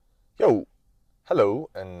Yo, hello,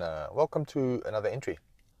 and welcome to another entry.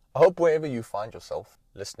 I hope wherever you find yourself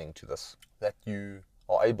listening to this, that you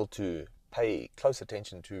are able to pay close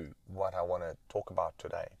attention to what I want to talk about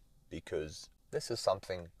today, because this is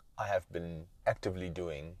something I have been actively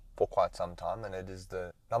doing for quite some time, and it is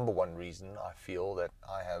the number one reason I feel that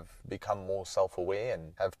I have become more self-aware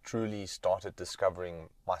and have truly started discovering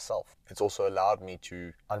myself. It's also allowed me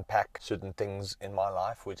to unpack certain things in my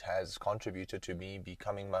life which has contributed to me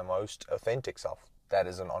becoming my most authentic self. That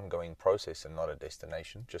is an ongoing process and not a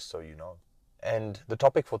destination, just so you know. And the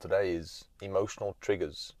topic for today is emotional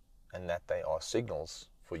triggers, and that they are signals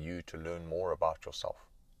for you to learn more about yourself.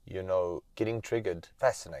 You know, getting triggered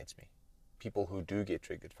fascinates me. People who do get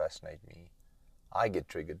triggered fascinate me. I get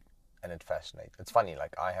triggered and it fascinates. It's funny,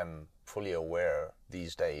 like I am fully aware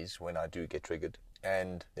these days when I do get triggered,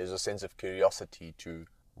 and there's a sense of curiosity to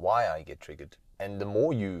why I get triggered. And the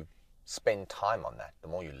more you spend time on that, the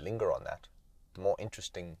more you linger on that, the more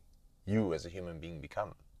interesting you as a human being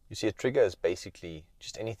become. You see, a trigger is basically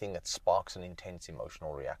just anything that sparks an intense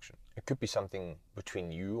emotional reaction. It could be something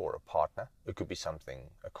between you or a partner. It could be something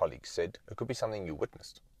a colleague said. It could be something you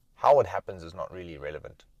witnessed. How it happens is not really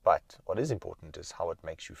relevant, but what is important is how it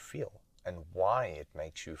makes you feel and why it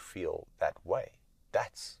makes you feel that way.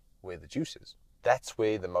 That's where the juice is. That's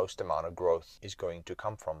where the most amount of growth is going to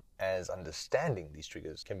come from, as understanding these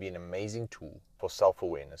triggers can be an amazing tool for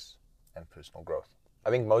self-awareness and personal growth.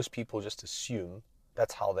 I think most people just assume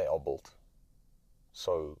that's how they are built.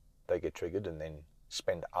 So they get triggered and then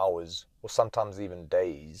spend hours or sometimes even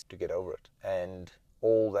days to get over it. And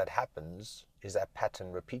all that happens is that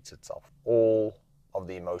pattern repeats itself. All of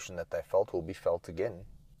the emotion that they felt will be felt again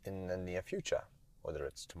in the near future, whether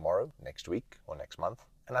it's tomorrow, next week, or next month.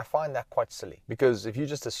 And I find that quite silly, because if you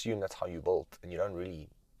just assume that's how you built and you don't really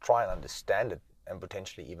try and understand it and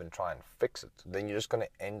potentially even try and fix it, then you're just going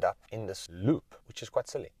to end up in this loop, which is quite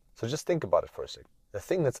silly. So just think about it for a second. The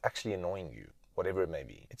thing that's actually annoying you, whatever it may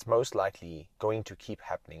be, it's most likely going to keep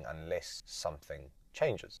happening unless something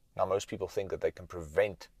changes. Now, most people think that they can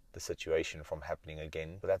prevent the situation from happening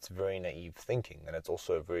again, but that's very naive thinking, and it's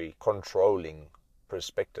also a very controlling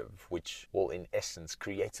perspective, which will in essence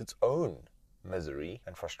create its own misery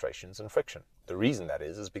and frustrations and friction. The reason that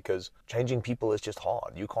is because changing people is just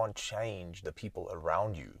hard. You can't change the people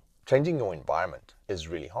around you. Changing your environment is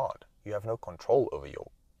really hard. You have no control over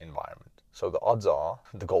your environment. So the odds are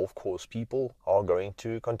the golf course people are going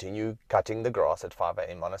to continue cutting the grass at 5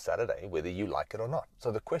 a.m. on a Saturday, whether you like it or not.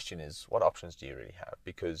 So the question is, what options do you really have?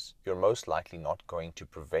 Because you're most likely not going to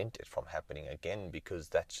prevent it from happening again, because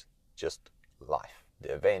that's just life.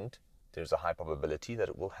 The event, there's a high probability that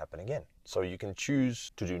it will happen again. So you can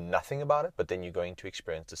choose to do nothing about it, but then you're going to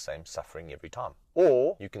experience the same suffering every time.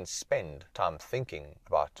 Or you can spend time thinking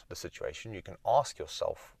about the situation. You can ask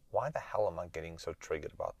yourself, why the hell am I getting so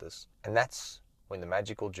triggered about this? And that's when the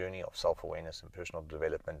magical journey of self-awareness and personal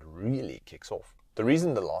development really kicks off. The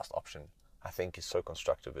reason the last option, I think, is so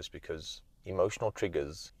constructive is because emotional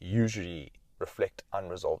triggers usually reflect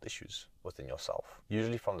unresolved issues within yourself,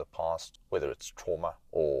 usually from the past, whether it's trauma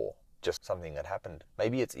or just something that happened.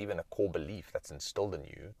 Maybe it's even a core belief that's instilled in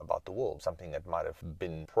you about the world, something that might have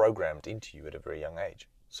been programmed into you at a very young age.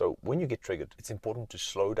 So when you get triggered, it's important to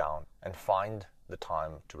slow down and find the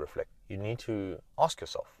time to reflect. You need to ask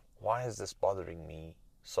yourself, why is this bothering me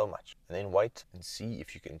so much? And then wait and see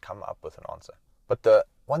if you can come up with an answer. But the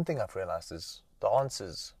one thing I've realized is the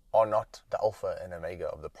answers are not the alpha and omega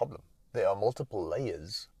of the problem. There are multiple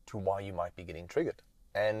layers to why you might be getting triggered.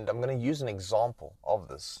 And I'm going to use an example of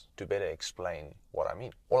this to better explain what I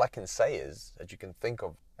mean. All I can say is that you can think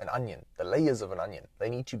of an onion, the layers of an onion. They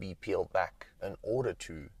need to be peeled back in order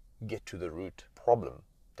to get to the root problem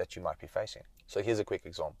that you might be facing. So here's a quick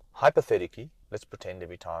example. Hypothetically, let's pretend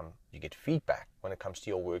every time you get feedback when it comes to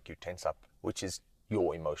your work, you tense up, which is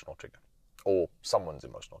your emotional trigger or someone's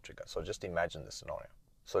emotional trigger. So just imagine the scenario.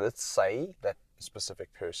 So let's say that a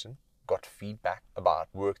specific person got feedback about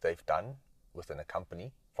work they've done within a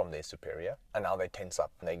company from their superior, and now they tense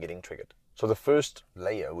up and they're getting triggered. So the first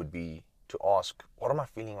layer would be to ask, what am I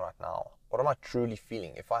feeling right now? What am I truly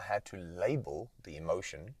feeling? If I had to label the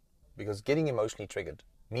emotion, because getting emotionally triggered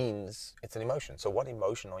means it's an emotion. So what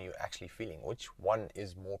emotion are you actually feeling? Which one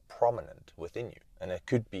is more prominent within you? And it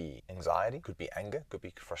could be anxiety, could be anger, could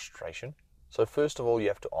be frustration. So first of all, you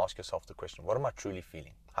have to ask yourself the question, what am I truly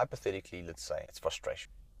feeling? Hypothetically, let's say it's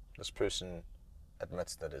frustration. This person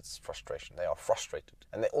admits that it's frustration. They are frustrated.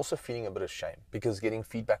 And they're also feeling a bit of shame, because getting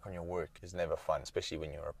feedback on your work is never fun, especially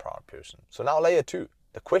when you're a proud person. So now layer 2.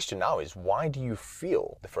 The question now is, why do you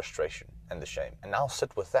feel the frustration and the shame? And now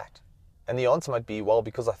sit with that. And the answer might be, well,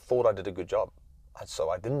 because I thought I did a good job. So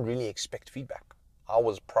I didn't really expect feedback. I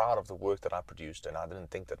was proud of the work that I produced, and I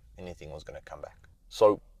didn't think that anything was going to come back.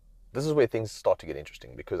 So this is where things start to get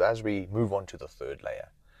interesting, because as we move on to the third layer,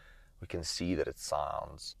 we can see that it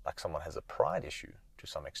sounds like someone has a pride issue to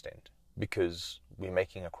some extent, because we're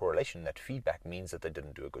making a correlation that feedback means that they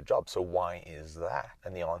didn't do a good job. So why is that?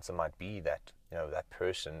 And the answer might be that, that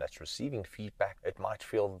person that's receiving feedback, it might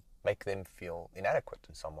make them feel inadequate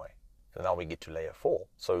in some way. So now we get to layer 4.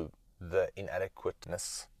 So the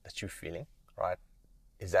inadequateness that you're feeling, right,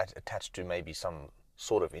 is that attached to maybe some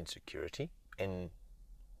sort of insecurity? And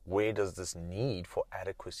where does this need for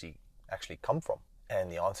adequacy actually come from?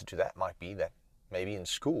 And the answer to that might be that maybe in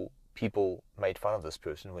school, people made fun of this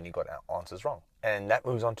person when he got answers wrong. And that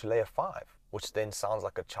moves on to layer 5, which then sounds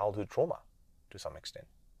like a childhood trauma to some extent.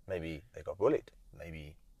 Maybe they got bullied.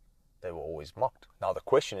 Maybe they were always mocked. Now the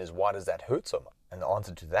question is, why does that hurt so much? And the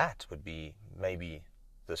answer to that would be, maybe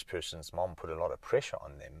this person's mom put a lot of pressure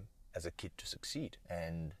on them as a kid to succeed,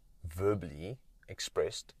 and verbally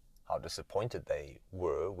expressed how disappointed they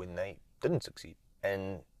were when they didn't succeed.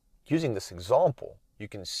 And using this example, you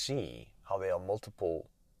can see how there are multiple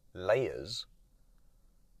layers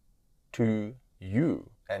to you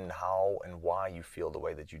and how and why you feel the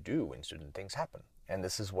way that you do when certain things happen. And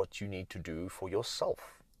this is what you need to do for yourself.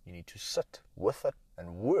 You need to sit with it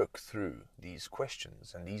and work through these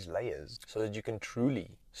questions and these layers so that you can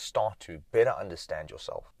truly start to better understand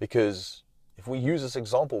yourself. Because if we use this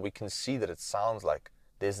example, we can see that it sounds like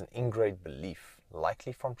there's an ingrained belief,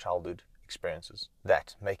 likely from childhood experiences,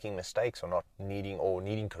 that making mistakes or not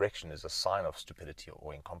needing correction is a sign of stupidity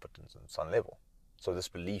or incompetence on some level. So this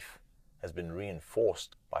belief has been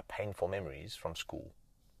reinforced by painful memories from school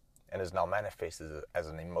and is now manifested as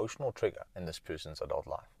an emotional trigger in this person's adult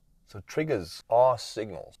life. So triggers are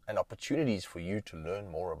signals and opportunities for you to learn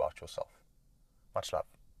more about yourself. Much love.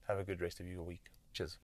 Have a good rest of your week. Cheers.